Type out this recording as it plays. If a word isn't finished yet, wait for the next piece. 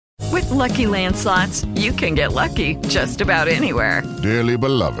Lucky Land Slots, you can get lucky just about anywhere. Dearly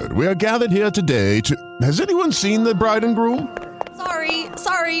beloved, we are gathered here today to... Has anyone seen the bride and groom?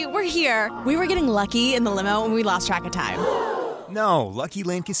 Sorry, we're here. We were getting lucky in the limo and we lost track of time. No, Lucky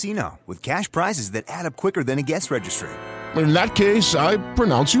Land Casino, with cash prizes that add up quicker than a guest registry. In that case, I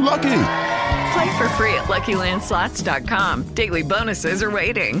pronounce you lucky. Play for free at LuckyLandSlots.com. Daily bonuses are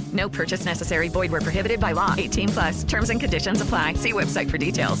waiting. No purchase necessary. Void where prohibited by law. 18+. Terms and conditions apply. See website for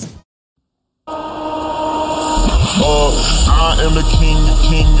details. I am the king. I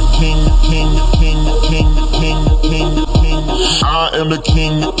am the king. I am the king. I am the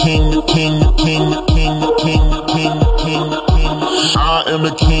king. I am the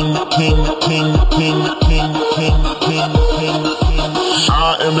king.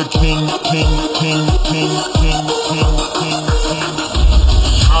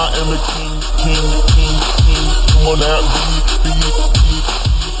 On that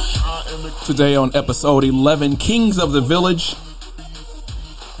Today on episode 11, Kings of the Village.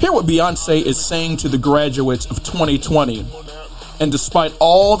 Hear what Beyonce is saying to the graduates of 2020. And despite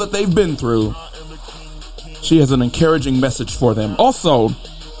all that they've been through, she has an encouraging message for them. Also,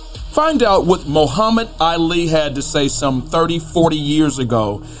 find out what Muhammad Ali had to say some 30, 40 years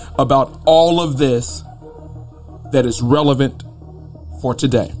ago about all of this that is relevant for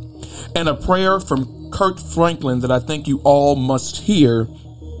today. And a prayer from Kurt Franklin that I think you all must hear.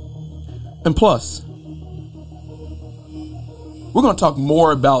 And plus, we're going to talk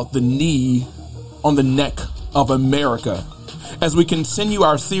more about the knee on the neck of America as we continue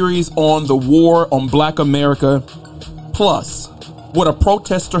our series on the war on Black America. Plus, what a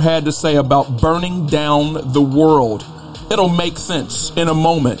protester had to say about burning down the world. It'll make sense in a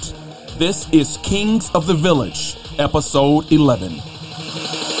moment. This is Kings of the Village, episode 11.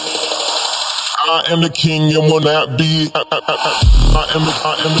 I am the king, and will not be. I am the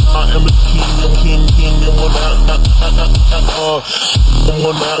king, and will not be.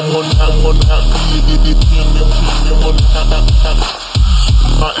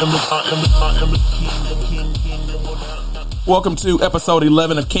 Welcome to episode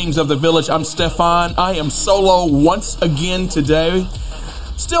 11 of Kings of the Village. I'm Stefan. I am solo once again today.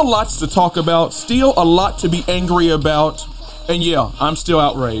 Still lots to talk about. Still a lot to be angry about. And yeah, I'm still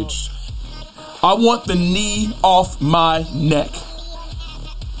outraged. I want the knee off my neck.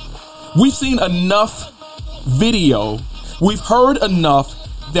 We've seen enough video. We've heard enough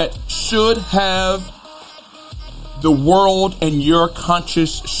that should have the world and your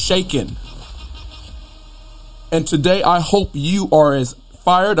conscience shaken. And today, I hope you are as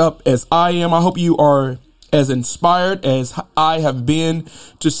fired up as I am. I hope you are as inspired as I have been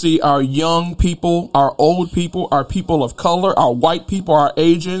to see our young people, our old people, our people of color, our white people, our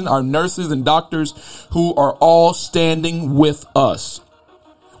Asian, our nurses and doctors who are all standing with us.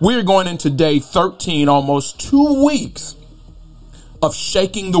 We're going into day 13, almost 2 weeks of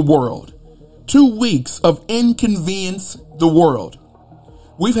shaking the world, 2 weeks of inconvenience the world.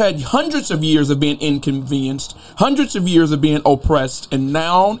 We've had hundreds of years of being inconvenienced, hundreds of years of being oppressed, and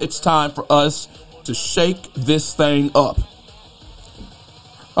now it's time for us to shake this thing up.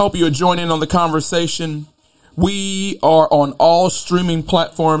 I hope you'll join in on the conversation. We are on all streaming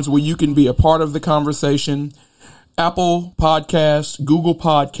platforms where you can be a part of the conversation. Apple Podcasts, Google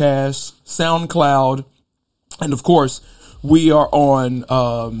Podcasts, SoundCloud, and of course, we are on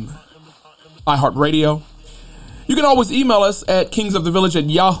iHeartRadio. You can always email us at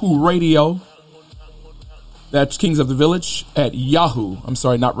kingsofthevillage@Yahoo Radio. That's Kings of the Village at Yahoo. I'm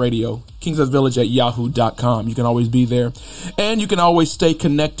sorry, not radio. kingsofthevillage@yahoo.com. You can always be there. And you can always stay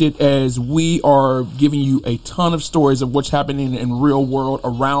connected as we are giving you a ton of stories of what's happening in real world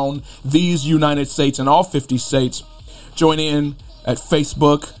around these United States and all 50 states. Join in at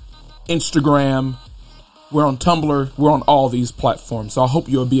Facebook, Instagram. We're on Tumblr. We're on all these platforms. So I hope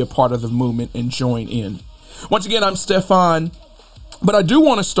you'll be a part of the movement and join in. Once again, I'm Stefan. But I do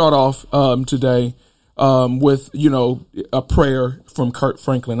want to start off today with, a prayer from Kurt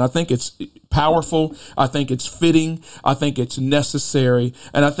Franklin. I think it's powerful. I think it's fitting. I think it's necessary.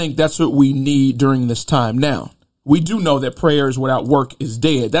 And I think that's what we need during this time. Now, we do know that prayers without work is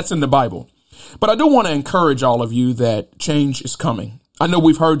dead. That's in the Bible. But I do want to encourage all of you that change is coming. I know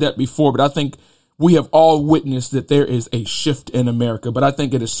we've heard that before, but I think we have all witnessed that there is a shift in America. But I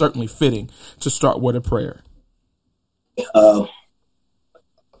think it is certainly fitting to start with a prayer.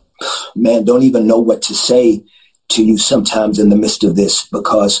 Man, don't even know what to say to you sometimes in the midst of this,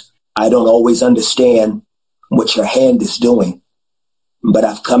 because I don't always understand what your hand is doing. But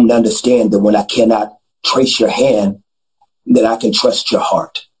I've come to understand that when I cannot trace your hand, that I can trust your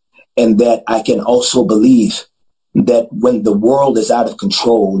heart, and that I can also believe that when the world is out of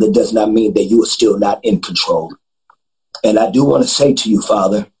control, that does not mean that you are still not in control. And I do want to say to you,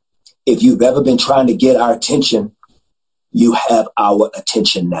 Father, if you've ever been trying to get our attention, you have our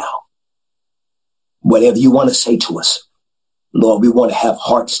attention now. Whatever you want to say to us, Lord, we want to have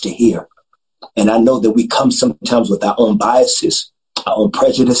hearts to hear. And I know that we come sometimes with our own biases, our own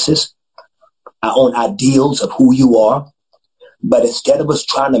prejudices, our own ideals of who you are. But instead of us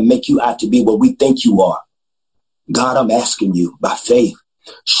trying to make you out to be what we think you are, God, I'm asking you by faith,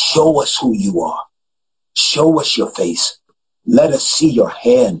 show us who you are. Show us your face. Let us see your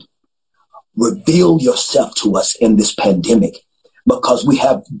hand. Reveal yourself to us in this pandemic, because we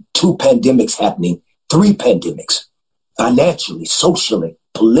have 2 pandemics happening, 3 pandemics, financially, socially,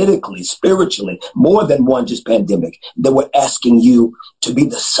 politically, spiritually, more than one just pandemic, that we're asking you to be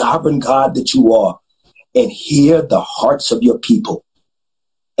the sovereign God that you are and hear the hearts of your people.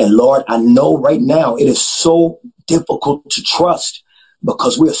 And Lord, I know right now it is so difficult to trust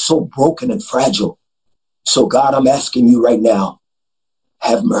because we are so broken and fragile. So God, I'm asking you right now,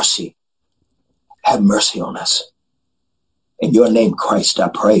 have mercy. Have mercy on us. In your name, Christ, I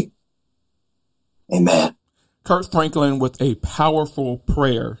pray. Amen. Kurt Franklin with a powerful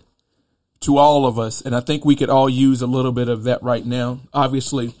prayer to all of us. And I think we could all use a little bit of that right now.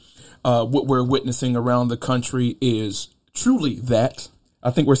 Obviously, what we're witnessing around the country is truly that.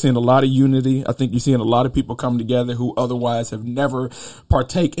 I think we're seeing a lot of unity. I think you're seeing a lot of people come together who otherwise have never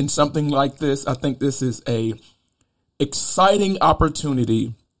partake in something like this. I think this is a exciting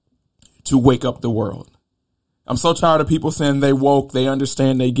opportunity to wake up the world. I'm so tired of people saying they woke, they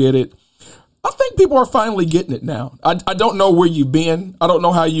understand, they get it. I think people are finally getting it now. I don't know where you've been. I don't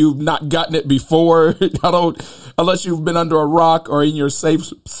know how you've not gotten it before. Unless you've been under a rock or in your safe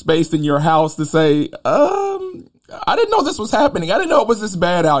space in your house to say, I didn't know this was happening. I didn't know it was this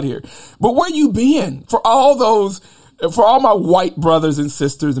bad out here. But where you been? For all my white brothers and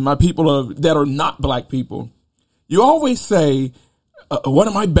sisters and my people that are not black people, you always say, one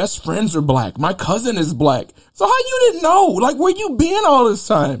of my best friends are black. My cousin is black. So how you didn't know? Like, where you been all this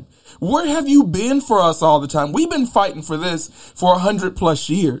time? Where have you been for us all the time? We've been fighting for this for 100+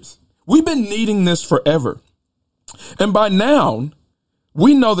 years. We've been needing this forever. And by now,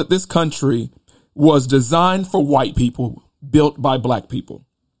 we know that this country was designed for white people, built by black people.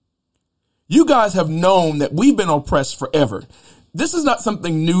 You guys have known that we've been oppressed forever. This is not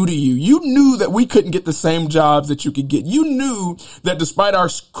something new to you. You knew that we couldn't get the same jobs that you could get. You knew that despite our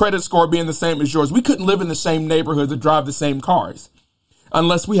credit score being the same as yours, we couldn't live in the same neighborhoods or drive the same cars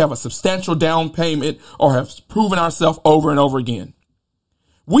unless we have a substantial down payment or have proven ourselves over and over again.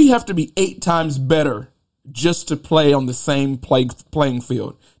 We have to be 8 times better just to play on the same playing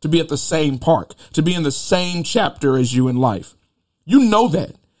field, to be at the same park, to be in the same chapter as you in life. You know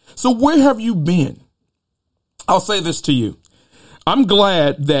that. So where have you been? I'll say this to you. I'm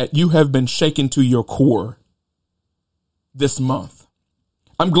glad that you have been shaken to your core this month.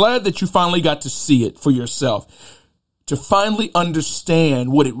 I'm glad that you finally got to see it for yourself, to finally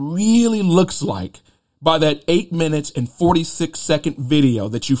understand what it really looks like by that 8 minutes and 46-second video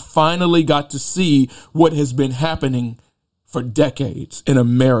that you finally got to see what has been happening for decades in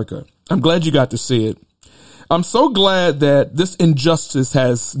America. I'm glad you got to see it. I'm so glad that this injustice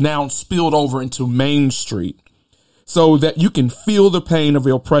has now spilled over into Main Street, so that you can feel the pain of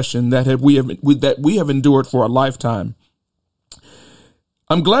the oppression that we have endured for a lifetime.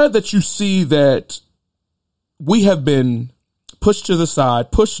 I'm glad that you see that we have been pushed to the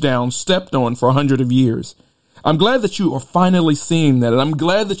side, pushed down, stepped on for 100 of years. I'm glad that you are finally seeing that. And I'm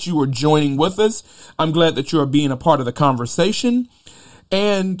glad that you are joining with us. I'm glad that you are being a part of the conversation.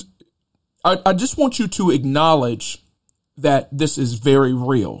 And I just want you to acknowledge that this is very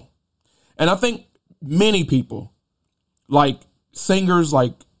real. And I think many people, like singers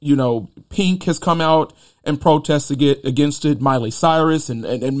like, Pink has come out and protested against it, Miley Cyrus and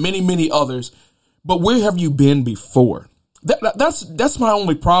many, many others. But where have you been before? That's my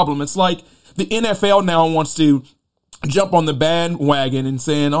only problem. It's like the NFL now wants to jump on the bandwagon and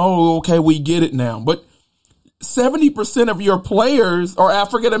saying, oh, okay, we get it now. But 70% of your players are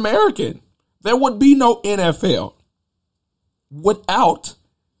African American. There would be no NFL without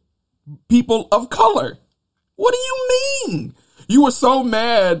people of color. What do you mean? You were so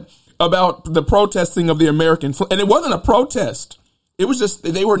mad about the protesting of the American flag, and it wasn't a protest. It was just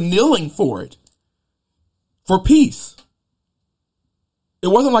they were kneeling for it, for peace. It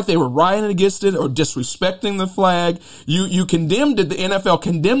wasn't like they were rioting against it or disrespecting the flag. You condemned it. The NFL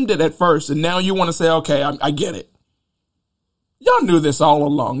condemned it at first, and now you want to say, okay, I get it. Y'all knew this all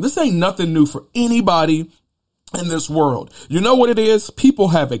along. This ain't nothing new for anybody in this world. You know what it is? People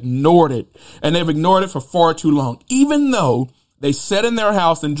have ignored it, and they've ignored it for far too long, even though they sat in their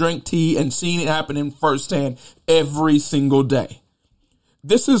house and drank tea and seen it happening firsthand every single day.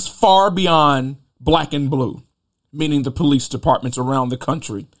 This is far beyond black and blue, meaning the police departments around the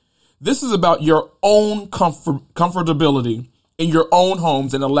country. This is about your own comfortability in your own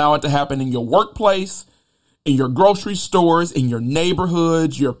homes, and allow it to happen in your workplace, in your grocery stores, in your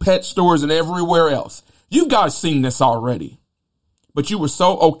neighborhoods, your pet stores, and everywhere else. You guys seen this already, but you were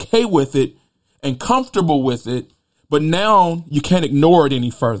so okay with it and comfortable with it, but now you can't ignore it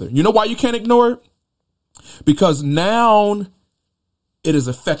any further. You know why you can't ignore it? Because now it is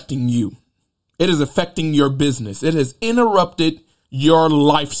affecting you. It is affecting your business. It has interrupted your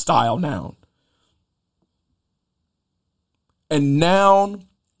lifestyle now. And now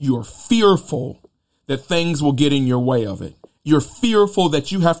you're fearful that things will get in your way of it. You're fearful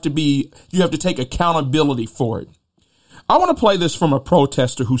that you have to take accountability for it. I want to play this from a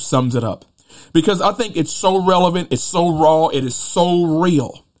protester who sums it up, because I think it's so relevant. It's so raw. It is so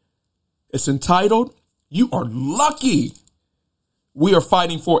real. It's entitled, "You Are Lucky We Are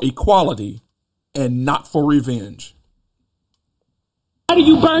Fighting for Equality and Not for Revenge." Why do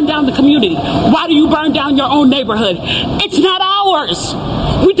you burn down the community? Why do you burn down your own neighborhood? It's not ours.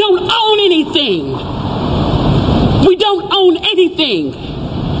 We don't own anything. We don't own anything.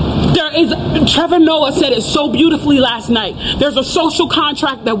 Trevor Noah said it so beautifully last night. There's a social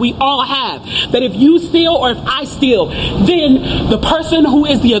contract that we all have, that if you steal or if I steal, then the person who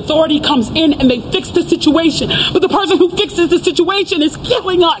is the authority comes in and they fix the situation. But the person who fixes the situation is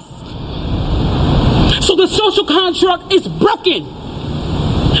killing us. So the social contract is broken.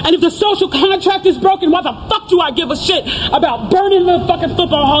 And if the social contract is broken, why the fuck do I give a shit about burning the fucking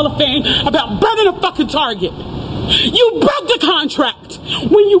Football Hall of Fame, about burning a fucking Target? You broke the contract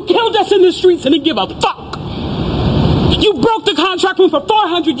when you killed us in the streets and didn't give a fuck. You broke the contract when for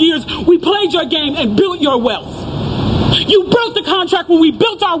 400 years we played your game and built your wealth. You broke the contract when we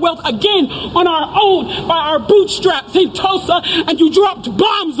built our wealth again on our own by our bootstraps in Tulsa, and you dropped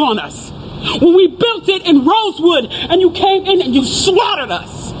bombs on us. When we built it in Rosewood and you came in and you slaughtered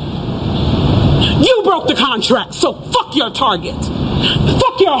us. You broke the contract, so fuck your Target.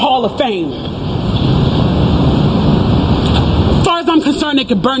 Fuck your Hall of Fame. As far as I'm concerned, they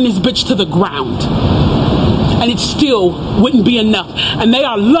could burn this bitch to the ground. And it still wouldn't be enough. And they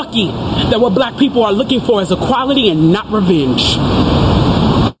are lucky that what black people are looking for is equality and not revenge.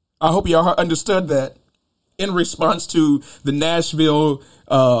 I hope y'all understood that. In response to the Nashville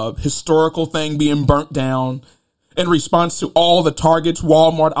historical thing being burnt down, in response to all the Targets,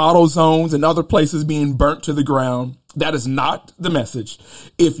 Walmart, AutoZones, and other places being burnt to the ground, that is not the message.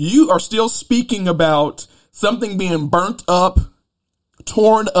 If you are still speaking about something being burnt up,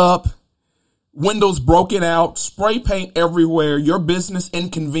 torn up, windows broken out, spray paint everywhere, your business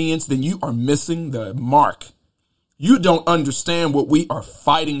inconvenienced, then you are missing the mark. You don't understand what we are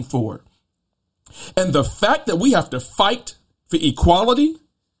fighting for. And the fact that we have to fight for equality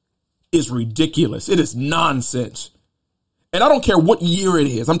is ridiculous. It is nonsense. And I don't care what year it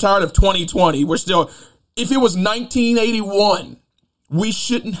is. I'm tired of 2020. If it was 1981, we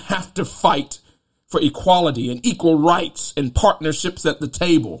shouldn't have to fight for equality and equal rights and partnerships at the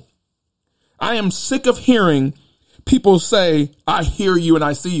table. I am sick of hearing people say, I hear you and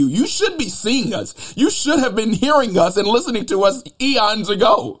I see you. You should be seeing us. You should have been hearing us and listening to us eons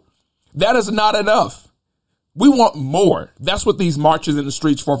ago. That is not enough. We want more. That's what these marches in the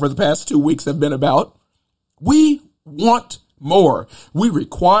streets for the past 2 weeks have been about. We want more. We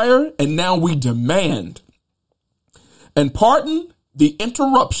require, and now we demand. And pardon the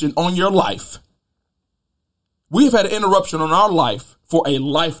interruption on your life. We have had an interruption on our life for a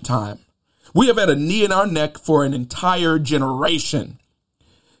lifetime. We have had a knee in our neck for an entire generation.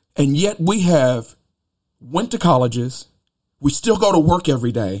 And yet we have went to colleges. We still go to work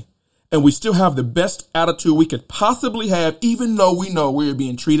every day. And we still have the best attitude we could possibly have, even though we know we're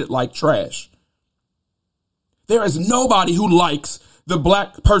being treated like trash. There is nobody who likes the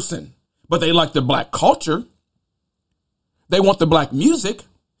black person, but they like the black culture. They want the black music.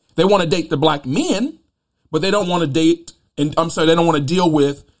 They want to date the black men, but they don't want to they don't want to deal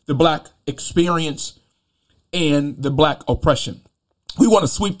with the black experience and the black oppression. We want to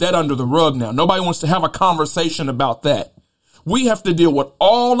sweep that under the rug now. Nobody wants to have a conversation about that. We have to deal with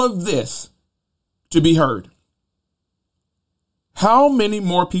all of this to be heard. How many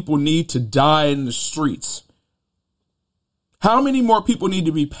more people need to die in the streets? How many more people need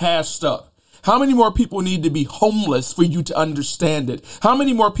to be passed up? How many more people need to be homeless for you to understand it? How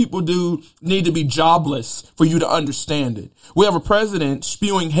many more people do need to be jobless for you to understand it? We have a president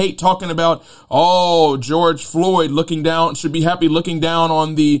spewing hate, talking about, oh, George Floyd should be happy looking down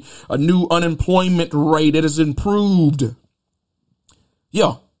on the new unemployment rate. It has improved.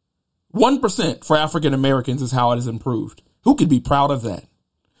 Yeah, 1% for African Americans is how it has improved. Who could be proud of that?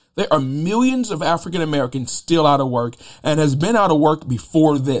 There are millions of African Americans still out of work and has been out of work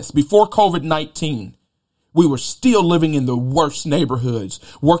before this, before COVID-19. We were still living in the worst neighborhoods,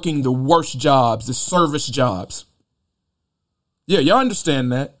 working the worst jobs, the service jobs. Yeah, y'all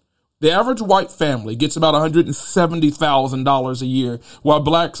understand that. The average white family gets about $170,000 a year, while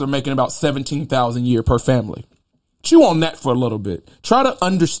blacks are making about $17,000 a year per family. Chew on that for a little bit. Try to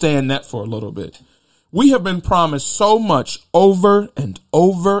understand that for a little bit. We have been promised so much over and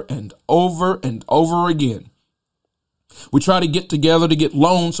over and over and over again. We try to get together to get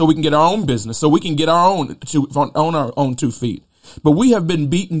loans so we can get our own business, so we can get on our own 2 feet. But we have been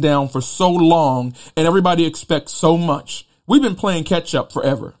beaten down for so long, and everybody expects so much. We've been playing catch up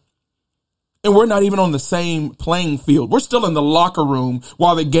forever. And we're not even on the same playing field. We're still in the locker room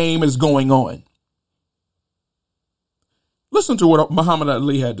while the game is going on. Listen to what Muhammad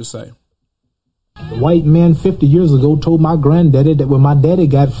Ali had to say. The white man 50 years ago told my granddaddy that when my daddy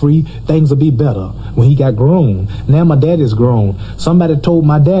got free, things would be better when he got grown. Now my daddy's grown. Somebody told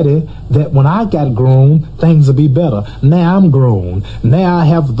my daddy that when I got grown, things would be better. Now I'm grown. Now I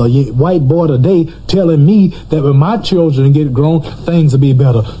have the white boy today telling me that when my children get grown, things will be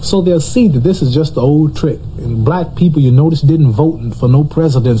better. So they'll see that this is just the old trick. And black people, you notice, didn't vote for no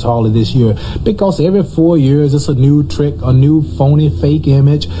president's hardly this year because every 4 years it's a new trick, a new phony fake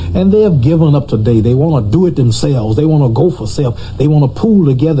image, and they have given up today. They want to do it themselves. They want to go for self. They want to pool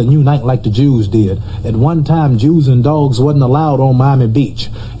together and unite like the Jews did. At one time, Jews and dogs wasn't allowed on Miami Beach,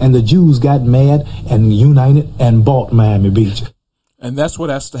 and the Jews got mad and united and bought Miami Beach. And that's what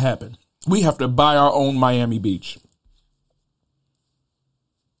has to happen. We have to buy our own Miami Beach.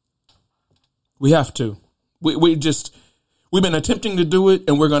 We have to. We've been attempting to do it,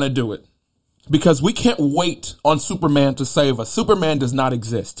 and we're going to do it because we can't wait on Superman to save us. Superman does not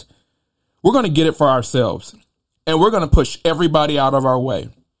exist. We're going to get it for ourselves, and we're going to push everybody out of our way.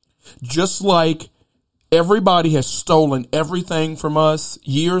 Just like everybody has stolen everything from us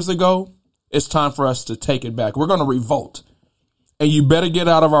years ago, it's time for us to take it back. We're going to revolt, and you better get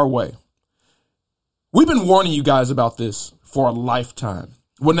out of our way. We've been warning you guys about this for a lifetime.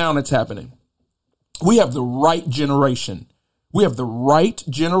 Well, now it's happening. We have the right generation. We have the right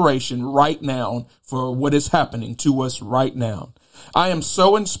generation right now for what is happening to us right now. I am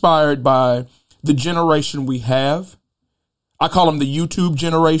so inspired by the generation we have. I call them the YouTube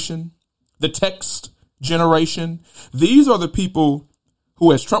generation, the text generation. These are the people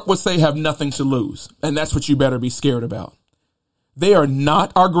who, as Trump would say, have nothing to lose. And that's what you better be scared about. They are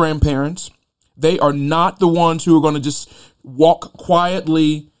not our grandparents. They are not the ones who are going to just walk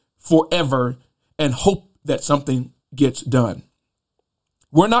quietly forever and hope that something gets done.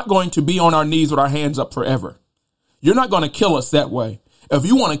 We're not going to be on our knees with our hands up forever. You're not going to kill us that way. If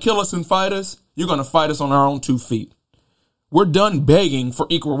you want to kill us and fight us, you're going to fight us on our own 2 feet. We're done begging for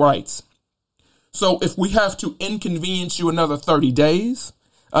equal rights. So if we have to inconvenience you another 30 days,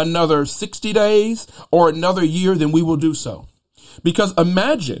 another 60 days, or another year, then we will do so. Because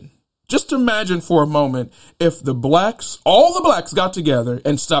just imagine for a moment if all the blacks got together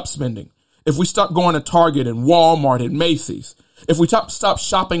and stopped spending. If we stopped going to Target and Walmart and Macy's, if we stopped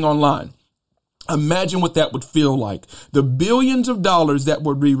shopping online. Imagine what that would feel like. The billions of dollars that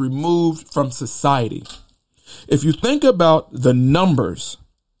would be removed from society. If you think about the numbers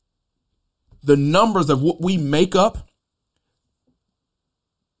of what we make up,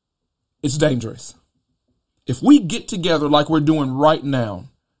 it's dangerous. If we get together like we're doing right now,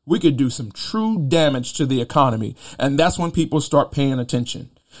 we could do some true damage to the economy. And that's when people start paying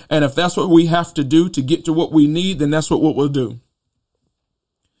attention. And if that's what we have to do to get to what we need, then that's what we'll do.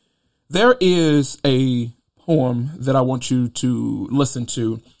 There is a poem that I want you to listen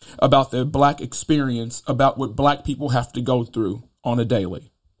to about the black experience, about what black people have to go through on a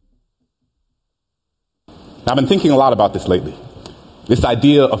daily. I've been thinking a lot about this lately, this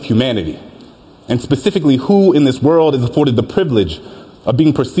idea of humanity, and specifically who in this world is afforded the privilege of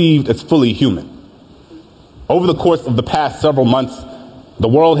being perceived as fully human. Over the course of the past several months, the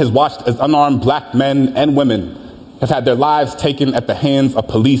world has watched as unarmed black men and women have had their lives taken at the hands of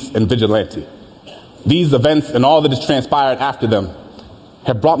police and vigilante. These events and all that has transpired after them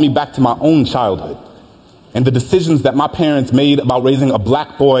have brought me back to my own childhood and the decisions that my parents made about raising a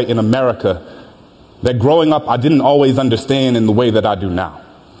black boy in America that growing up I didn't always understand in the way that I do now.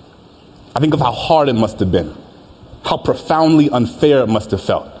 I think of how hard it must have been, how profoundly unfair it must have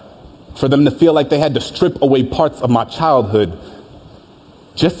felt for them to feel like they had to strip away parts of my childhood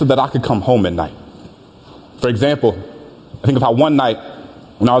just so that I could come home at night. For example, I think of how one night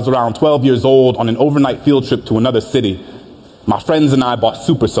when I was around 12 years old on an overnight field trip to another city, my friends and I bought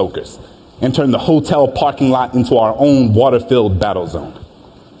super soakers and turned the hotel parking lot into our own water-filled battle zone.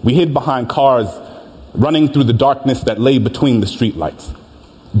 We hid behind cars running through the darkness that lay between the streetlights.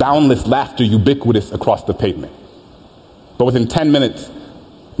 Boundless laughter ubiquitous across the pavement. But within 10 minutes,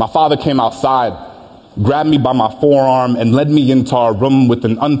 my father came outside, grabbed me by my forearm, and led me into our room with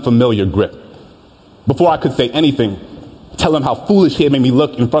an unfamiliar grip. Before I could say anything, tell him how foolish he had made me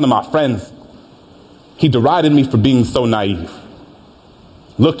look in front of my friends, he derided me for being so naive.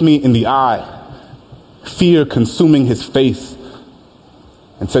 Looked me in the eye, fear consuming his face,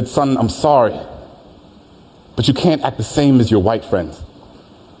 and said, "Son, I'm sorry, but you can't act the same as your white friends.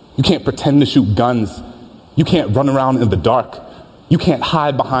 You can't pretend to shoot guns. You can't run around in the dark. You can't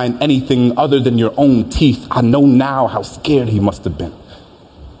hide behind anything other than your own teeth." I know now how scared he must have been,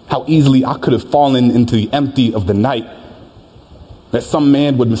 how easily I could have fallen into the empty of the night, that some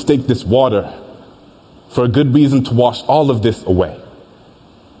man would mistake this water for a good reason to wash all of this away.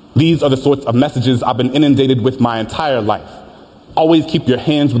 These are the sorts of messages I've been inundated with my entire life. Always keep your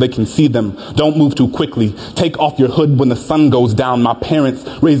hands where they can see them. Don't move too quickly. Take off your hood when the sun goes down. My parents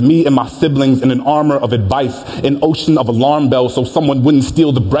raised me and my siblings in an armor of advice, an ocean of alarm bells, so someone wouldn't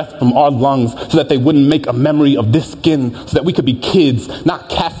steal the breath from our lungs, so that they wouldn't make a memory of this skin, so that we could be kids, not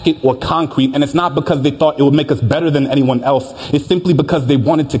casket or concrete. And it's not because they thought it would make us better than anyone else. It's simply because they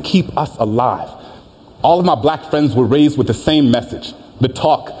wanted to keep us alive. All of my black friends were raised with the same message, the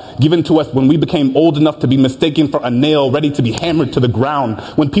talk given to us when we became old enough to be mistaken for a nail ready to be hammered to the ground,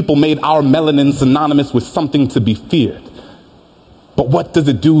 when people made our melanin synonymous with something to be feared. But what does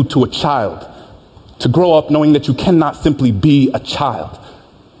it do to a child to grow up knowing that you cannot simply be a child,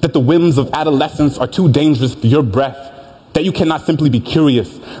 that the whims of adolescence are too dangerous for your breath, that you cannot simply be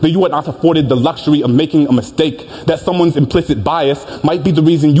curious, that you are not afforded the luxury of making a mistake, that someone's implicit bias might be the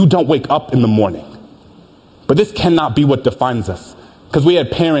reason you don't wake up in the morning? But this cannot be what defines us. Because we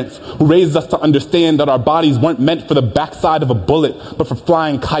had parents who raised us to understand that our bodies weren't meant for the backside of a bullet, but for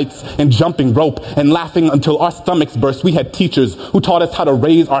flying kites and jumping rope and laughing until our stomachs burst. We had teachers who taught us how to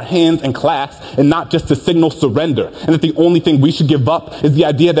raise our hands in class and not just to signal surrender, and that the only thing we should give up is the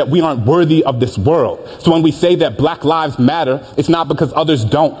idea that we aren't worthy of this world. So when we say that Black lives matter, it's not because others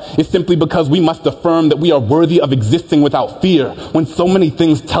don't. It's simply because we must affirm that we are worthy of existing without fear, when so many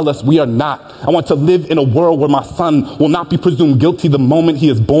things tell us we are not. I want to live in a world where my son will not be presumed guilty the moment he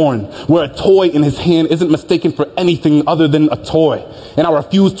is born, where a toy in his hand isn't mistaken for anything other than a toy. And I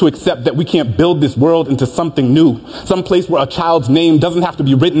refuse to accept that we can't build this world into something new, some place where a child's name doesn't have to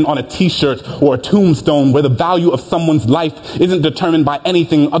be written on a t-shirt or a tombstone, where the value of someone's life isn't determined by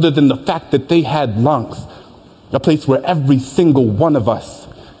anything other than the fact that they had lungs, a place where every single one of us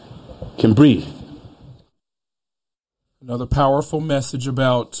can breathe. Another powerful message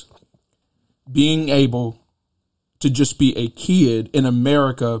about being able to just be a kid in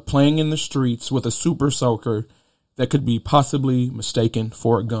America playing in the streets with a super soaker that could be possibly mistaken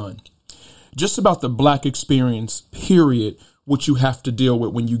for a gun. Just about the Black experience, period, what you have to deal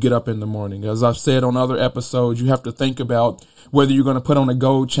with when you get up in the morning. As I've said on other episodes, you have to think about whether you're going to put on a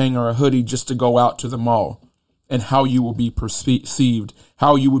gold chain or a hoodie just to go out to the mall, and how you will be perceived,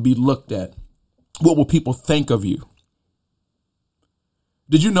 how you will be looked at. What will people think of you?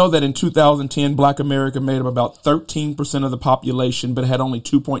 Did you know that in 2010, Black America made up about 13% of the population, but had only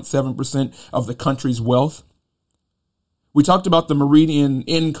 2.7% of the country's wealth? We talked about the median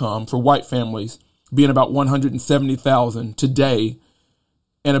income for white families being about $170,000 today,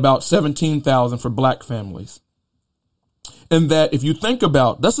 and about $17,000 for Black families. And that if you think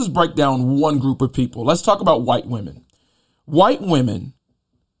about, let's just break down one group of people. Let's talk about white women. White women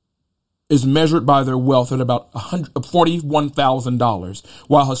is measured by their wealth at about $41,000,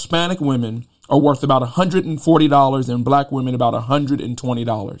 while Hispanic women are worth about $140 and Black women about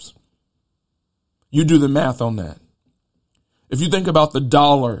 $120. You do the math on that. If you think about the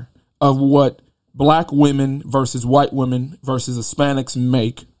dollar of what Black women versus white women versus Hispanics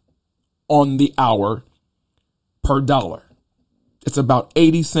make on the hour per dollar, it's about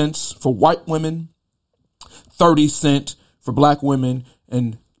 80 cents for white women, 30 cents for Black women,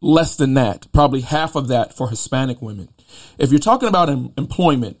 and less than that, probably half of that for Hispanic women. If you're talking about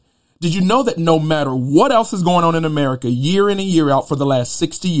employment, did you know that no matter what else is going on in America, year in and year out for the last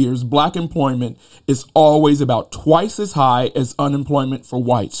 60 years, Black employment is always about twice as high as unemployment for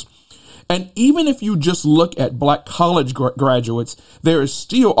whites? And even if you just look at black college graduates, there is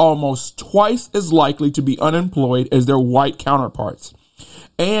still almost twice as likely to be unemployed as their white counterparts.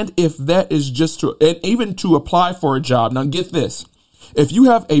 And if that is and even to apply for a job. Now get this. If you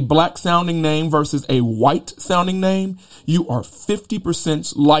have a black sounding name versus a white sounding name, you are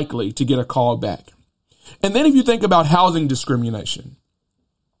 50% likely to get a call back. And then if you think about housing discrimination,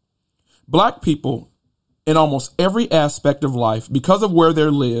 black people in almost every aspect of life, because of where they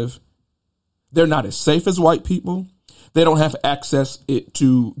live, they're not as safe as white people. They don't have access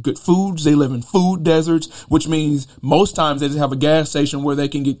to good foods. They live in food deserts, which means most times they just have a gas station where they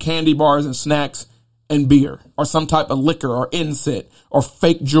can get candy bars and snacks and beer or some type of liquor or incense or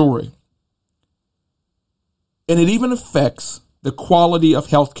fake jewelry. And it even affects the quality of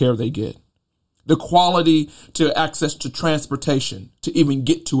health care they get, the quality to access to transportation, to even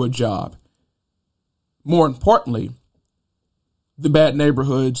get to a job. More importantly, the bad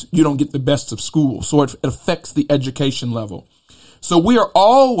neighborhoods, you don't get the best of schools. So it affects the education level. So we are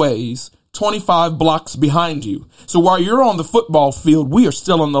always 25 blocks behind you. So while you're on the football field, we are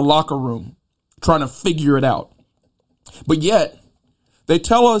still in the locker room trying to figure it out. But yet they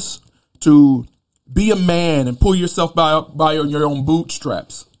tell us to be a man and pull yourself by your own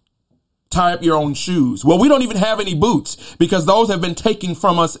bootstraps. Tie up your own shoes. Well, we don't even have any boots because those have been taken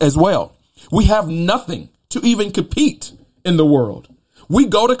from us as well. We have nothing to even compete in the world. We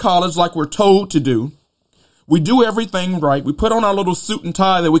go to college like we're told to do. We do everything right. We put on our little suit and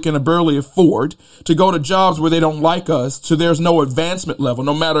tie that we can barely afford to go to jobs where they don't like us. So there's no advancement level,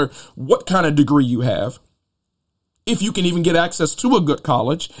 no matter what kind of degree you have. If you can even get access to a good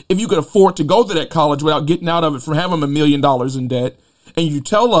college, if you can afford to go to that college without getting out of it from having $1 million in debt, and you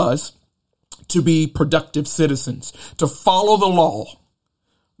tell us to be productive citizens, to follow the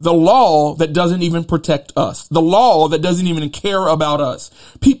law that doesn't even protect us, the law that doesn't even care about us,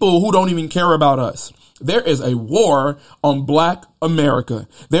 people who don't even care about us. There is a war on black America.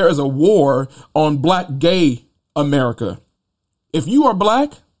 There is a war on black gay America. If you are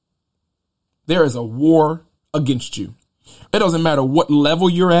black, there is a war against you. It doesn't matter what level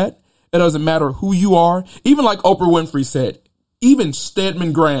you're at. It doesn't matter who you are. Even like Oprah Winfrey said, even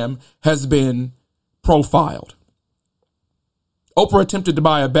Stedman Graham has been profiled. Oprah attempted to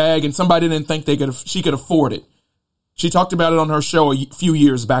buy a bag and somebody didn't think she could afford it. She talked about it on her show a few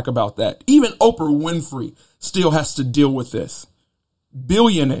years back about that. Even Oprah Winfrey still has to deal with this.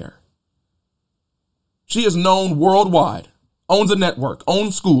 Billionaire. She is known worldwide, owns a network,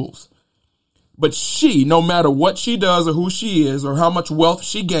 owns schools. But she, no matter what she does or who she is or how much wealth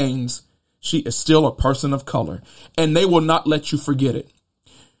she gains, she is still a person of color. And they will not let you forget it.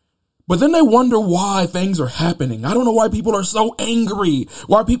 But then they wonder why things are happening. I don't know why people are so angry,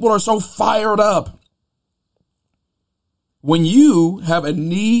 why people are so fired up. When you have a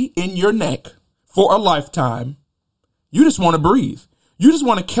knee in your neck for a lifetime, you just want to breathe. You just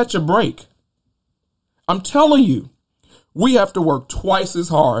want to catch a break. I'm telling you, we have to work twice as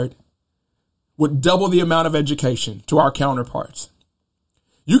hard with double the amount of education to our counterparts.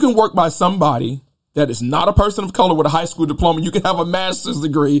 You can work by somebody that is not a person of color with a high school diploma. You can have a master's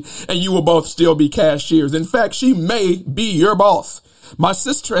degree and you will both still be cashiers. In fact, she may be your boss. My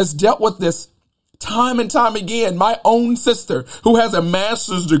sister has dealt with this time and time again. My own sister, who has a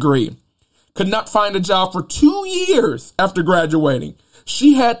master's degree, could not find a job for 2 years after graduating.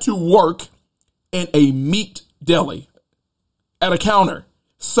 She had to work in a meat deli at a counter,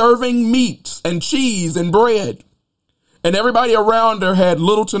 serving meats and cheese and bread. And everybody around her had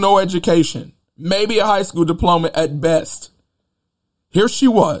little to no education, maybe a high school diploma at best. Here she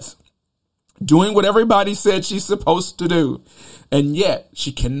was, doing what everybody said she's supposed to do. And yet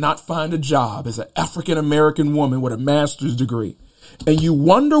she cannot find a job as an African-American woman with a master's degree. And you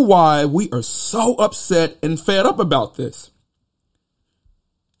wonder why we are so upset and fed up about this.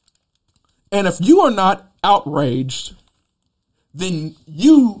 And if you are not outraged, then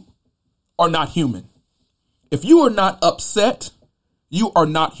you are not human. If you are not upset, you are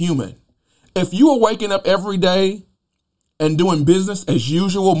not human. If you are waking up every day and doing business as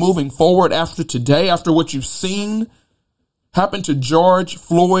usual, moving forward after today, after what you've seen happen to George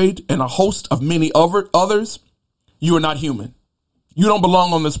Floyd and a host of many others, you are not human. You don't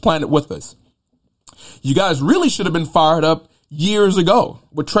belong on this planet with us. You guys really should have been fired up years ago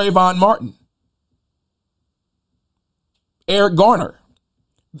with Trayvon Martin, Eric Garner.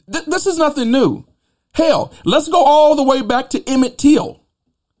 This is nothing new. Hell, let's go all the way back to Emmett Till.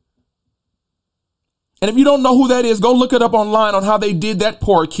 And if you don't know who that is, go look it up online on how they did that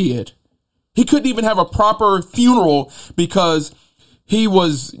poor kid. He couldn't even have a proper funeral because he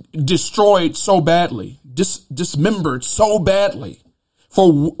was destroyed so badly, dismembered so badly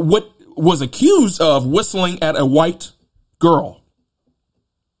for what was accused of whistling at a white girl.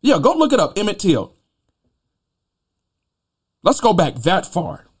 Yeah, go look it up, Emmett Till. Let's go back that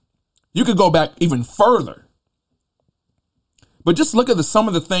far. You could go back even further. But just look at some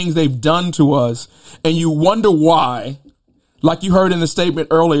of the things they've done to us, and you wonder why, like you heard in the statement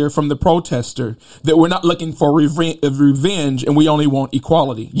earlier from the protester, that we're not looking for revenge and we only want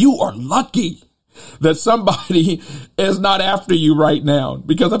equality. You are lucky that somebody is not after you right now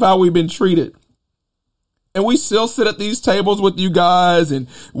because of how we've been treated. And we still sit at these tables with you guys, and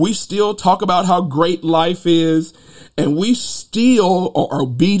we still talk about how great life is, and we still are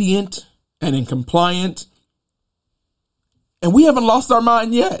obedient and in compliant. And we haven't lost our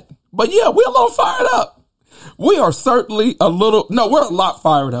mind yet. But yeah, we're a little fired up. We are certainly we're a lot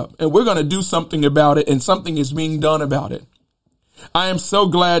fired up. And we're going to do something about it. And something is being done about it. I am so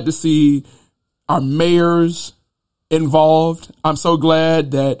glad to see our mayors involved. I'm so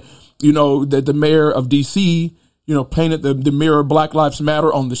glad that, that the mayor of D.C., painted the mirror Black Lives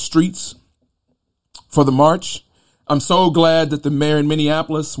Matter on the streets for the march. I'm so glad that the mayor in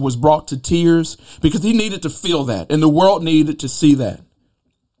Minneapolis was brought to tears because he needed to feel that and the world needed to see that.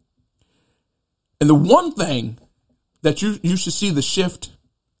 And the one thing that you should see the shift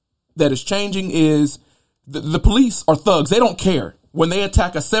that is changing is the police are thugs. They don't care. When they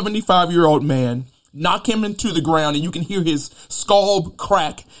attack a 75-year-old man, knock him into the ground, and you can hear his skull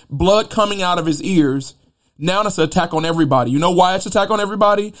crack, blood coming out of his ears. Now it's an attack on everybody. You know why it's an attack on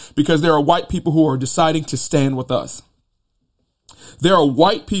everybody? Because there are white people who are deciding to stand with us. There are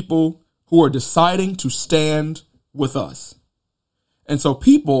white people who are deciding to stand with us. And so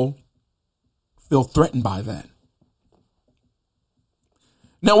people feel threatened by that.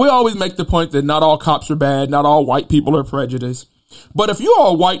 Now, we always make the point that not all cops are bad. Not all white people are prejudiced. But if you are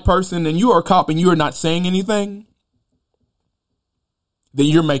a white person and you are a cop and you are not saying anything, then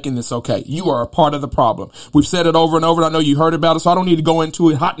you're making this okay. You are a part of the problem. We've said it over and over, and I know you heard about it, so I don't need to go into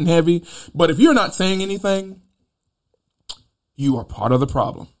it hot and heavy. But if you're not saying anything, you are part of the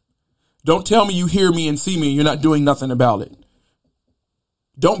problem. Don't tell me you hear me and see me and you're not doing nothing about it.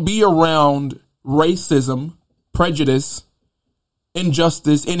 Don't be around racism, prejudice,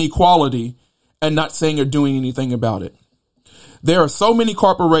 injustice, inequality, and not saying or doing anything about it. There are so many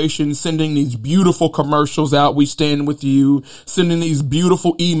corporations sending these beautiful commercials out. We stand with you, sending these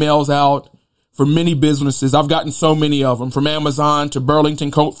beautiful emails out for many businesses. I've gotten so many of them, from Amazon to Burlington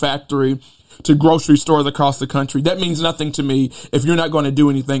Coat Factory to grocery stores across the country. That means nothing to me if you're not going to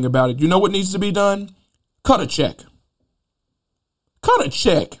do anything about it. You know what needs to be done? Cut a check. Cut a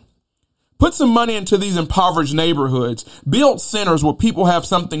check. Put some money into these impoverished neighborhoods. Build centers where people have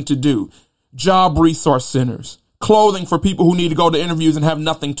something to do. Job resource centers. Clothing for people who need to go to interviews and have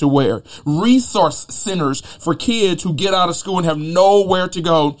nothing to wear. Resource centers for kids who get out of school and have nowhere to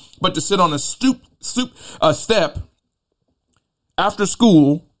go but to sit on a step after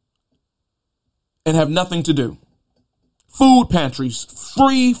school and have nothing to do. Food pantries,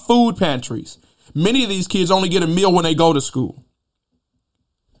 free food pantries. Many of these kids only get a meal when they go to school.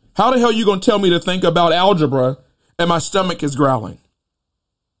 How the hell are you going to tell me to think about algebra and my stomach is growling?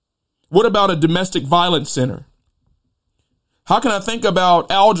 What about a domestic violence center? How can I think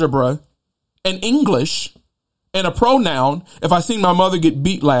about algebra and English and a pronoun if I seen my mother get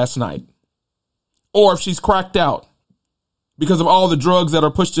beat last night? Or if she's cracked out because of all the drugs that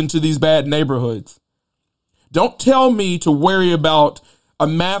are pushed into these bad neighborhoods? Don't tell me to worry about a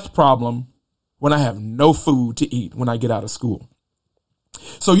math problem when I have no food to eat when I get out of school.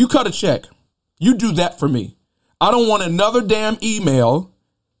 So you cut a check. You do that for me. I don't want another damn email,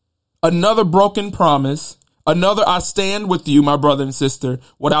 another broken promise, another I stand with you, my brother and sister,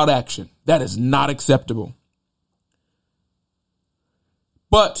 without action. That is not acceptable.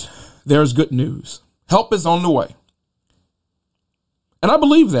 But there's good news. Help is on the way. And I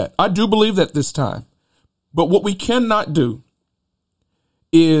believe that. I do believe that this time. But what we cannot do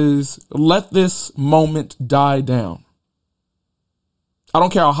is let this moment die down. I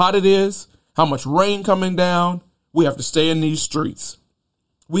don't care how hot it is, how much rain coming down. We have to stay in these streets.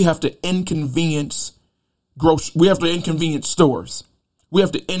 We have to inconvenience we have to inconvenience stores. We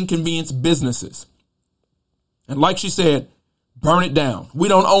have to inconvenience businesses. And like she said, burn it down. We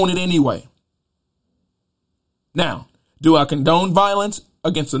don't own it anyway. Now, do I condone violence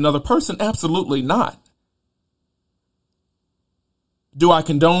against another person? Absolutely not. Do I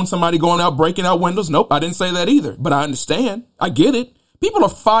condone somebody going out, breaking out windows? Nope, I didn't say that either. But I understand. I get it. People are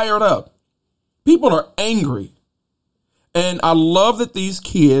fired up. People are angry. And I love that these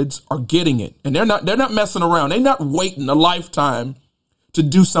kids are getting it. And they're not messing around. They're not waiting a lifetime to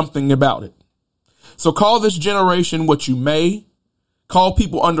do something about it. So call this generation what you may. Call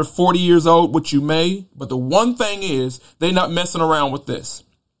people under 40 years old what you may, but the one thing is they're not messing around with this.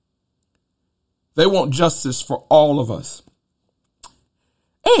 They want justice for all of us.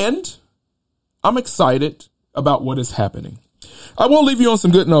 And I'm excited about what is happening. I will leave you on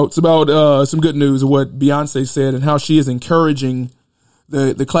some good notes about some good news of what Beyonce said and how she is encouraging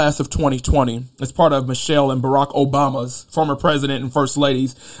the class of 2020 as part of Michelle and Barack Obama's, former president and first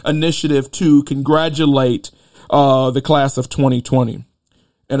lady's, initiative to congratulate the class of 2020,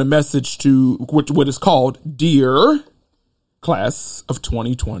 and a message to what is called Dear Class of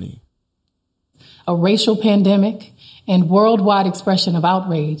 2020. A racial pandemic and worldwide expression of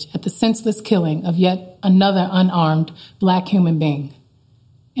outrage at the senseless killing of yet another unarmed Black human being.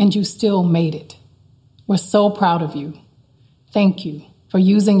 And you still made it. We're so proud of you. Thank you for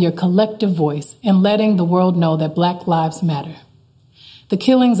using your collective voice and letting the world know that Black lives matter. The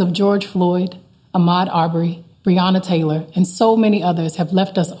killings of George Floyd, Ahmaud Arbery, Breonna Taylor, and so many others have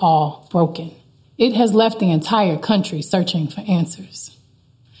left us all broken. It has left the entire country searching for answers.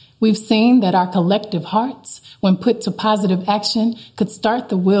 We've seen that our collective hearts, when put to positive action, could start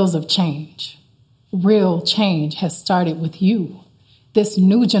the wheels of change. Real change has started with you, this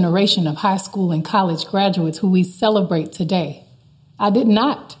new generation of high school and college graduates who we celebrate today. I did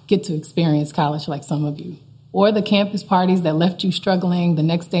not get to experience college like some of you, or the campus parties that left you struggling the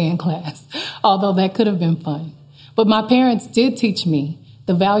next day in class, although that could have been fun. But my parents did teach me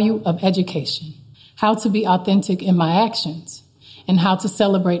the value of education, how to be authentic in my actions, and how to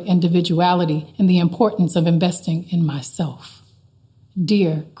celebrate individuality and the importance of investing in myself.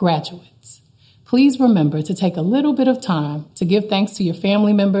 Dear graduates, please remember to take a little bit of time to give thanks to your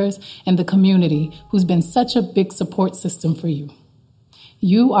family members and the community who's been such a big support system for you.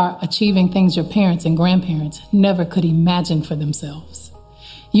 You are achieving things your parents and grandparents never could imagine for themselves.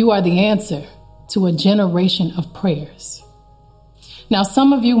 You are the answer to a generation of prayers. Now,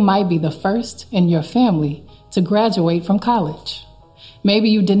 some of you might be the first in your family to graduate from college. Maybe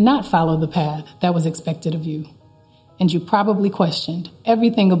you did not follow the path that was expected of you, and you probably questioned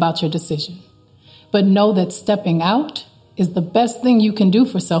everything about your decision. But know that stepping out is the best thing you can do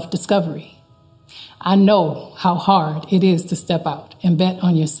for self-discovery. I know how hard it is to step out and bet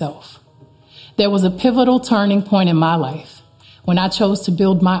on yourself. There was a pivotal turning point in my life when I chose to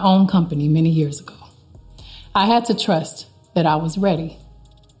build my own company many years ago. I had to trust that I was ready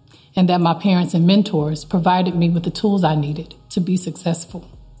and that my parents and mentors provided me with the tools I needed to be successful.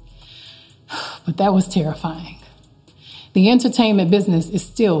 But that was terrifying. The entertainment business is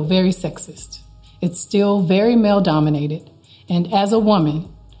still very sexist. It's still very male-dominated. And as a woman,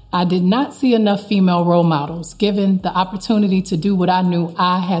 I did not see enough female role models given the opportunity to do what I knew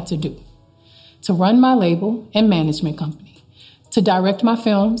I had to do. To run my label and management company, to direct my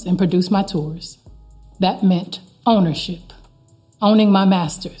films and produce my tours. That meant ownership, owning my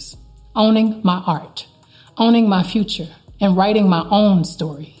masters, owning my art, owning my future, and writing my own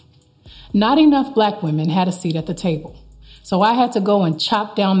story. Not enough Black women had a seat at the table, so I had to go and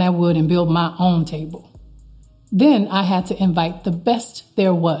chop down that wood and build my own table. Then I had to invite the best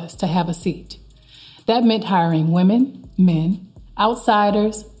there was to have a seat. That meant hiring women, men,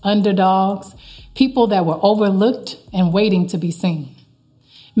 outsiders, underdogs, people that were overlooked and waiting to be seen.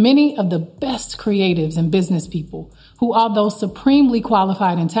 Many of the best creatives and business people who, although supremely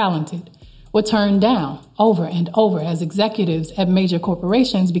qualified and talented, were turned down over and over as executives at major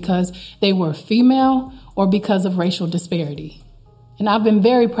corporations because they were female or because of racial disparity. And I've been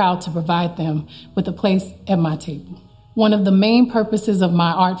very proud to provide them with a place at my table. One of the main purposes of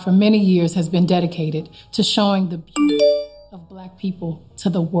my art for many years has been dedicated to showing the beauty of Black people to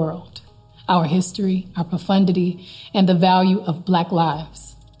the world, our history, our profundity, and the value of Black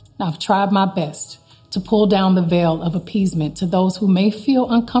lives. I've tried my best to pull down the veil of appeasement to those who may feel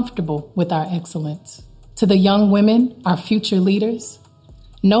uncomfortable with our excellence. To the young women, our future leaders,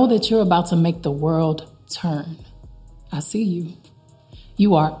 know that you're about to make the world turn. I see you.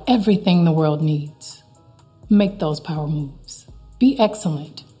 You are everything the world needs. Make those power moves. Be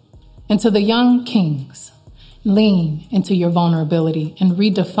excellent. And to the young kings, lean into your vulnerability and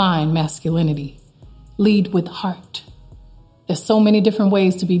redefine masculinity. Lead with heart. There's so many different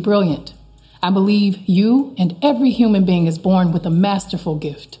ways to be brilliant. I believe you and every human being is born with a masterful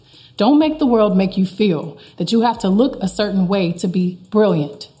gift. Don't make the world make you feel that you have to look a certain way to be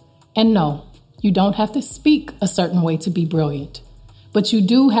brilliant. And no, you don't have to speak a certain way to be brilliant. But you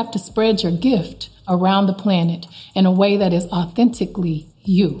do have to spread your gift around the planet in a way that is authentically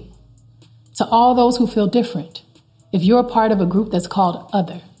you. To all those who feel different, if you're a part of a group that's called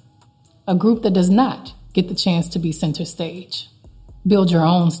other, a group that does not get the chance to be center stage, build your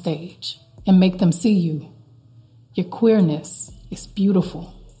own stage and make them see you. Your queerness is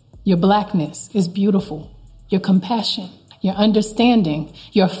beautiful. Your blackness is beautiful. Your compassion, your understanding,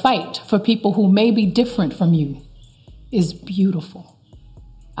 your fight for people who may be different from you is beautiful.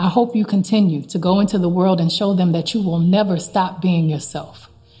 I hope you continue to go into the world and show them that you will never stop being yourself,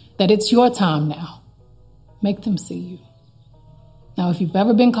 that it's your time now. Make them see you. Now, if you've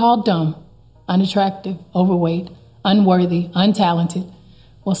ever been called dumb, unattractive, overweight, unworthy, untalented,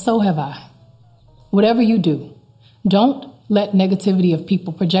 well, so have I. Whatever you do, don't let negativity of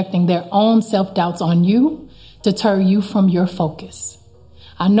people projecting their own self-doubts on you deter you from your focus.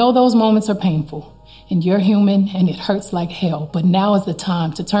 I know those moments are painful, and you're human and it hurts like hell, but now is the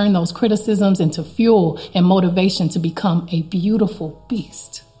time to turn those criticisms into fuel and motivation to become a beautiful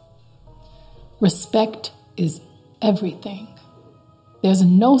beast. Respect is everything. There's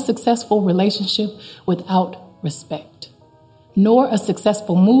no successful relationship without respect, nor a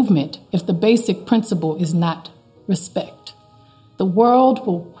successful movement if the basic principle is not respect. The world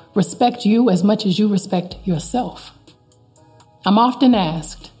will respect you as much as you respect yourself. I'm often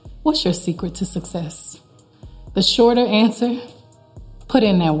asked, what's your secret to success? The shorter answer, put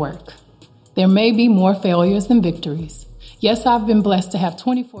in that work. There may be more failures than victories. Yes, I've been blessed to have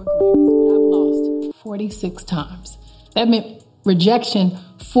 24 Grammys, but I've lost 46 times. That meant rejection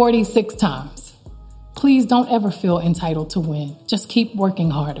 46 times. Please don't ever feel entitled to win. Just keep working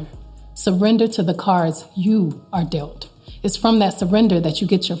harder. Surrender to the cards you are dealt. It's from that surrender that you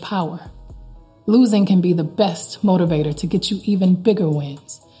get your power. Losing can be the best motivator to get you even bigger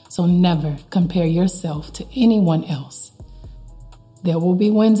wins. So never compare yourself to anyone else. There will be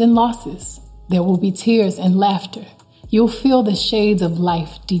wins and losses. There will be tears and laughter. You'll feel the shades of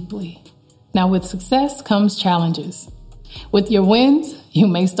life deeply. Now, with success comes challenges. With your wins, you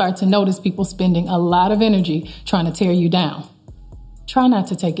may start to notice people spending a lot of energy trying to tear you down. Try not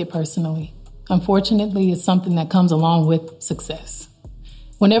to take it personally. Unfortunately, it's something that comes along with success.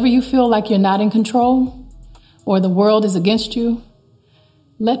 Whenever you feel like you're not in control or the world is against you,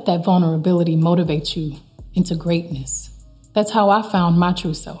 let that vulnerability motivate you into greatness. That's how I found my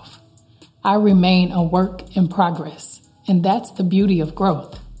true self. I remain a work in progress, and that's the beauty of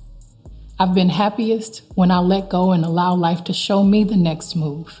growth. I've been happiest when I let go and allow life to show me the next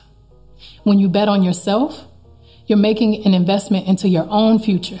move. When you bet on yourself, you're making an investment into your own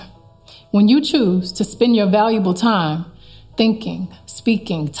future. When you choose to spend your valuable time thinking,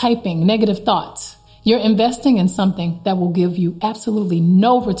 speaking, typing negative thoughts, you're investing in something that will give you absolutely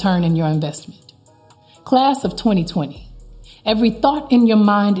no return in your investment. Class of 2020, every thought in your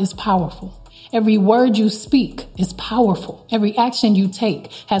mind is powerful. Every word you speak is powerful. Every action you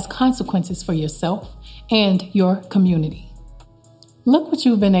take has consequences for yourself and your community. Look what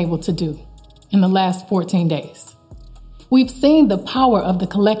you've been able to do in the last 14 days. We've seen the power of the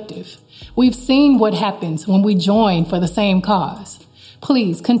collective. We've seen what happens when we join for the same cause.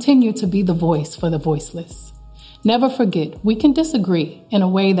 Please continue to be the voice for the voiceless. Never forget, we can disagree in a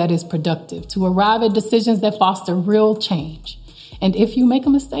way that is productive to arrive at decisions that foster real change. And if you make a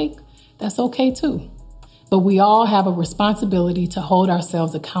mistake, that's okay too. But we all have a responsibility to hold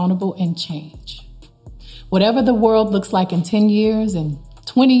ourselves accountable and change. Whatever the world looks like in 10 years and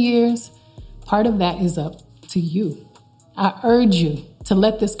 20 years, part of that is up to you. I urge you to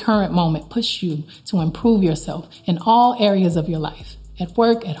let this current moment push you to improve yourself in all areas of your life, at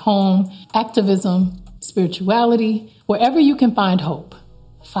work, at home, activism, spirituality, wherever you can find hope.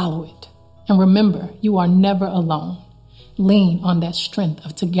 Follow it. And remember, you are never alone. Lean on that strength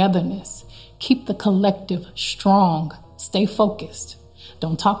of togetherness. Keep the collective strong. Stay focused.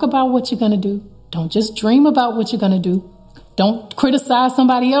 Don't talk about what you're going to do. Don't just dream about what you're going to do. Don't criticize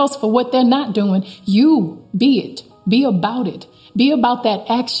somebody else for what they're not doing. You be it. Be about it. Be about that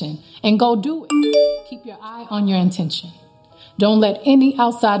action and go do it. Keep your eye on your intention. Don't let any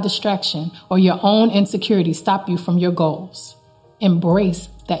outside distraction or your own insecurity stop you from your goals. Embrace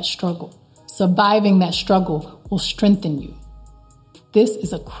that struggle. Surviving that struggle will strengthen you. This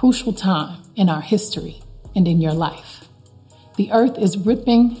is a crucial time in our history and in your life. The earth is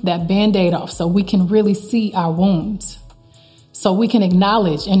ripping that Band-Aid off so we can really see our wounds, so we can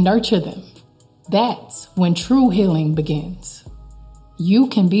acknowledge and nurture them. That's when true healing begins. You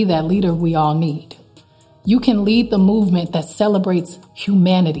can be that leader we all need. You can lead the movement that celebrates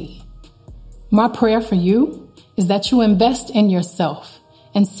humanity. My prayer for you is that you invest in yourself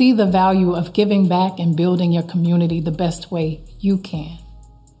and see the value of giving back and building your community the best way you can.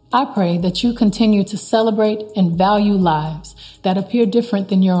 I pray that you continue to celebrate and value lives that appear different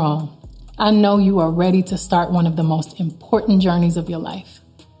than your own. I know you are ready to start one of the most important journeys of your life.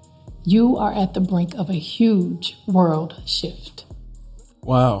 You are at the brink of a huge world shift.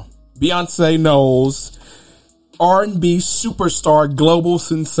 Wow. Beyonce knows R&B superstar global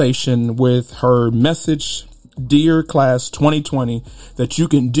sensation with her message, Dear Class 2020, that you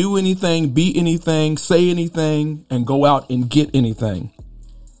can do anything, be anything, say anything, and go out and get anything.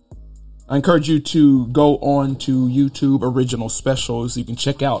 I encourage you to go on to YouTube original specials. You can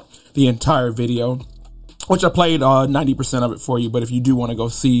check out the entire video, which I played 90% of it for you. But if you do want to go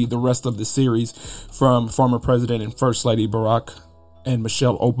see the rest of the series from former President and First Lady Barack and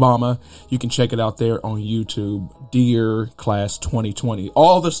Michelle Obama, you can check it out there on YouTube. Dear Class 2020.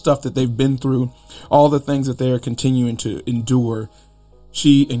 All the stuff that they've been through, all the things that they are continuing to endure.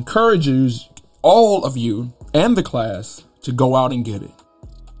 She encourages all of you and the class to go out and get it.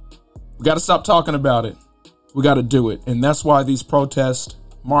 We got to stop talking about it. We got to do it. And that's why these protests,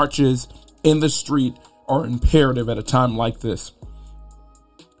 marches in the street are imperative at a time like this.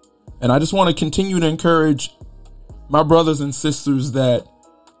 And I just want to continue to encourage my brothers and sisters that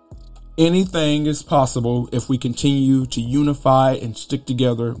anything is possible if we continue to unify and stick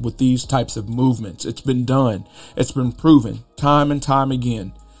together with these types of movements. It's been done. It's been proven time and time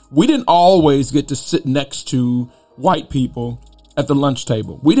again. We didn't always get to sit next to white people at the lunch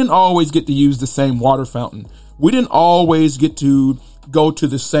table. We didn't always get to use the same water fountain. We didn't always get to go to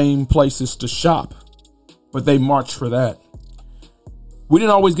the same places to shop, but they marched for that. We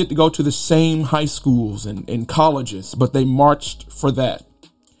didn't always get to go to the same high schools and colleges, but they marched for that.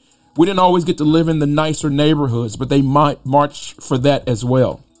 We didn't always get to live in the nicer neighborhoods, but they marched for that as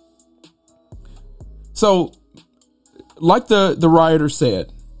well. So, like the rioter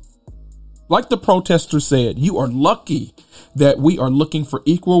said, like the protester said, you are lucky that we are looking for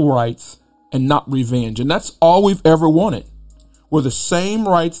equal rights and not revenge. And that's all we've ever wanted, were the same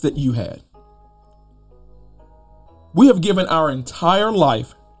rights that you had. We have given our entire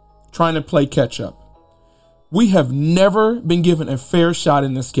life trying to play catch up. We have never been given a fair shot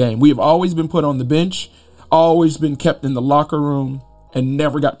in this game. We have always been put on the bench, always been kept in the locker room, and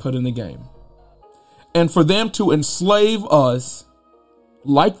never got put in the game. And for them to enslave us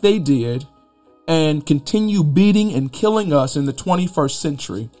like they did and continue beating and killing us in the 21st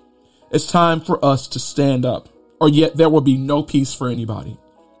century, it's time for us to stand up, or yet there will be no peace for anybody.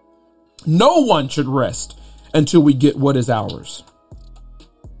 No one should rest until we get what is ours.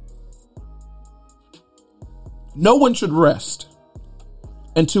 No one should rest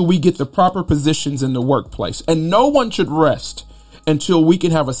until we get the proper positions in the workplace. And no one should rest until we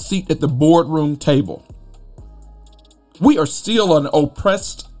can have a seat at the boardroom table. We are still an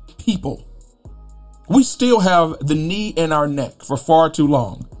oppressed people. We still have the knee in our neck for far too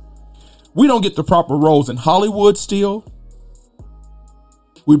long. We don't get the proper roles in Hollywood still.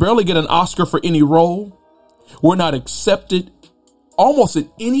 We barely get an Oscar for any role. We're not accepted almost in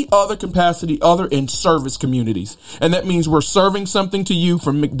any other capacity other in service communities. And that means we're serving something to you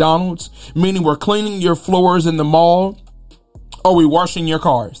from McDonald's, meaning we're cleaning your floors in the mall, or we're washing your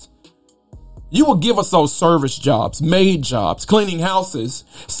cars. You will give us those service jobs, maid jobs, cleaning houses,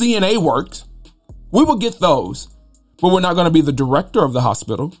 CNA work. We will get those, but we're not going to be the director of the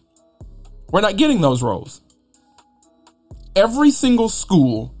hospital. We're not getting those roles. Every single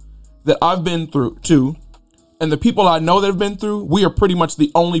school that I've been through to, and the people I know that have been through, we are pretty much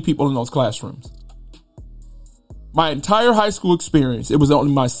the only people in those classrooms. My entire high school experience, it was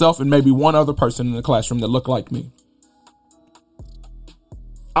only myself and maybe one other person in the classroom that looked like me.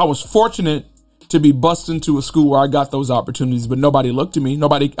 I was fortunate to be bussed into a school where I got those opportunities, but nobody looked at me.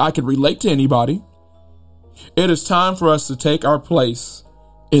 I could relate to anybody. It is time for us to take our place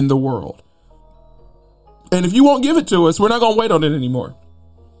in the world. And if you won't give it to us, we're not going to wait on it anymore.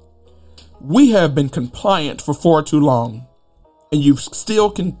 We have been compliant for far too long, and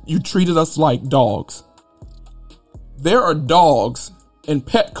you treated us like dogs. There are dogs in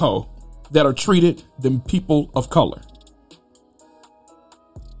Petco that are treated than people of color.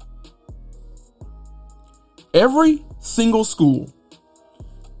 Every single school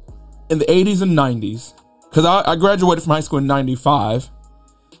in the 80s and 90s, because I graduated from high school in 95.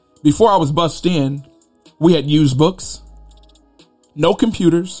 Before I was bussed in, we had used books, no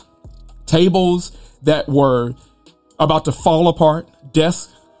computers, tables that were about to fall apart,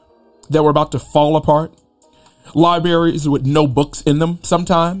 desks that were about to fall apart, libraries with no books in them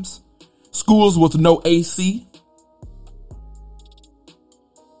sometimes, schools with no AC,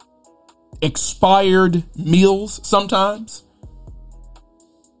 expired meals sometimes,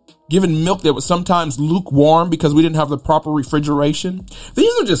 given milk that was sometimes lukewarm because we didn't have the proper refrigeration.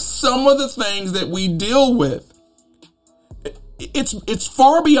 These are just some of the things that we deal with. It's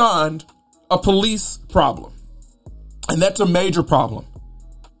far beyond a police problem, and that's a major problem.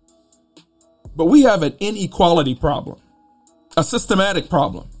 But we have an inequality problem, a systematic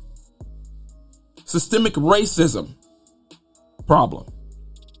problem. systemic racism problem.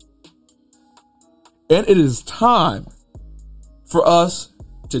 And it is time for us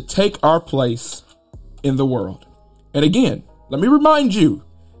to take our place in the world. And again, let me remind you,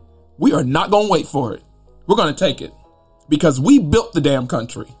 we are not going to wait for it. We're going to take it because we built the damn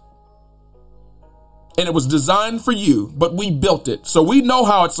country. And it was designed for you, but we built it. So we know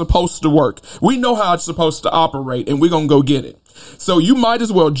how it's supposed to work. We know how it's supposed to operate, and we're going to go get it. So you might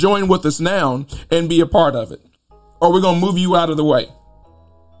as well join with us now and be a part of it, or we're going to move you out of the way.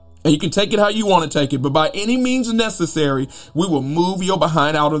 And you can take it how you want to take it, but by any means necessary, we will move your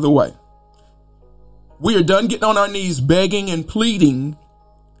behind out of the way. We are done getting on our knees begging and pleading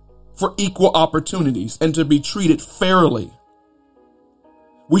for equal opportunities and to be treated fairly.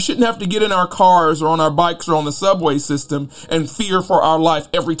 We shouldn't have to get in our cars or on our bikes or on the subway system and fear for our life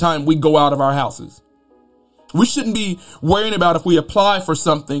every time we go out of our houses. We shouldn't be worrying about if we apply for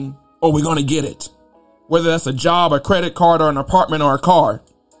something or we're going to get it, whether that's a job, a credit card, or an apartment or a car.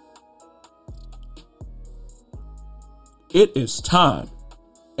 It is time,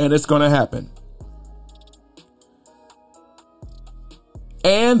 and it's going to happen.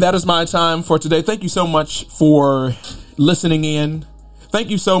 And that is my time for today. Thank you so much for listening in. Thank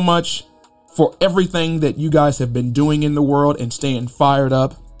you so much for everything that you guys have been doing in the world and staying fired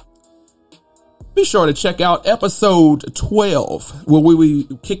up. Be sure to check out episode 12, where we'll be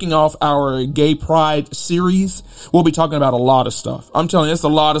kicking off our Gay Pride series. We'll be talking about a lot of stuff. I'm telling you, there's a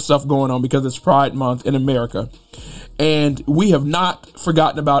lot of stuff going on because it's Pride Month in America. And we have not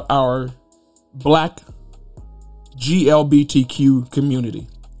forgotten about our Black GLBTQ community,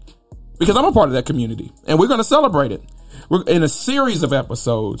 because I'm a part of that community, and we're going to celebrate it. We're in a series of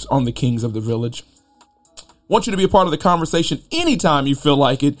episodes on the Kings of the Village. I want you to be a part of the conversation anytime you feel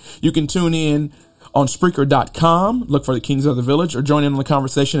like it. You can tune in on Spreaker.com, look for the Kings of the Village, or join in on the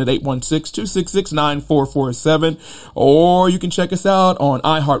conversation at 816-266-9447. Or you can check us out on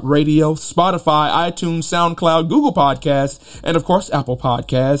iHeartRadio, Spotify, iTunes, SoundCloud, Google Podcasts, and of course, Apple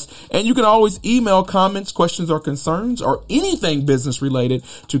Podcasts. And you can always email comments, questions, or concerns, or anything business related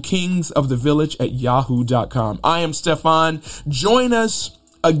to kingsofthevillage@yahoo.com. I am Stefan. Join us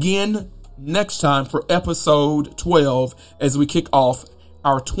again next time for episode 12 as we kick off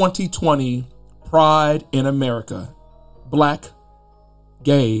our 2020 Pride in America. Black,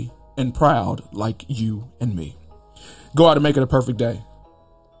 gay, and proud like you and me. Go out and make it a perfect day.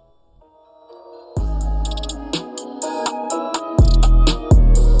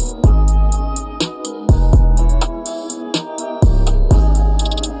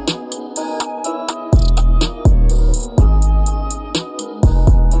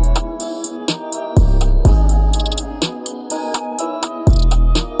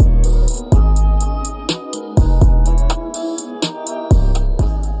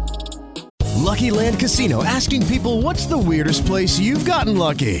 Casino, asking people, what's the weirdest place you've gotten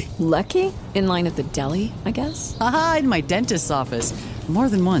lucky? Lucky? In line at the deli, I guess? Aha, in my dentist's office. More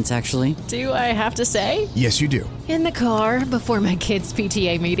than once, actually. Do I have to say? Yes, you do. In the car before my kids'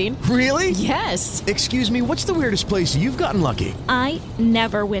 PTA meeting. Really? Yes. Excuse me, what's the weirdest place you've gotten lucky? I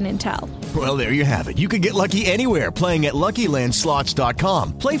never win and tell. Well, there you have it. You can get lucky anywhere, playing at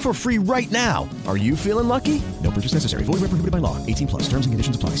LuckyLandSlots.com. Play for free right now. Are you feeling lucky? No purchase necessary. Void where prohibited by law. 18+. Terms and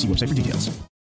conditions apply. See website for details.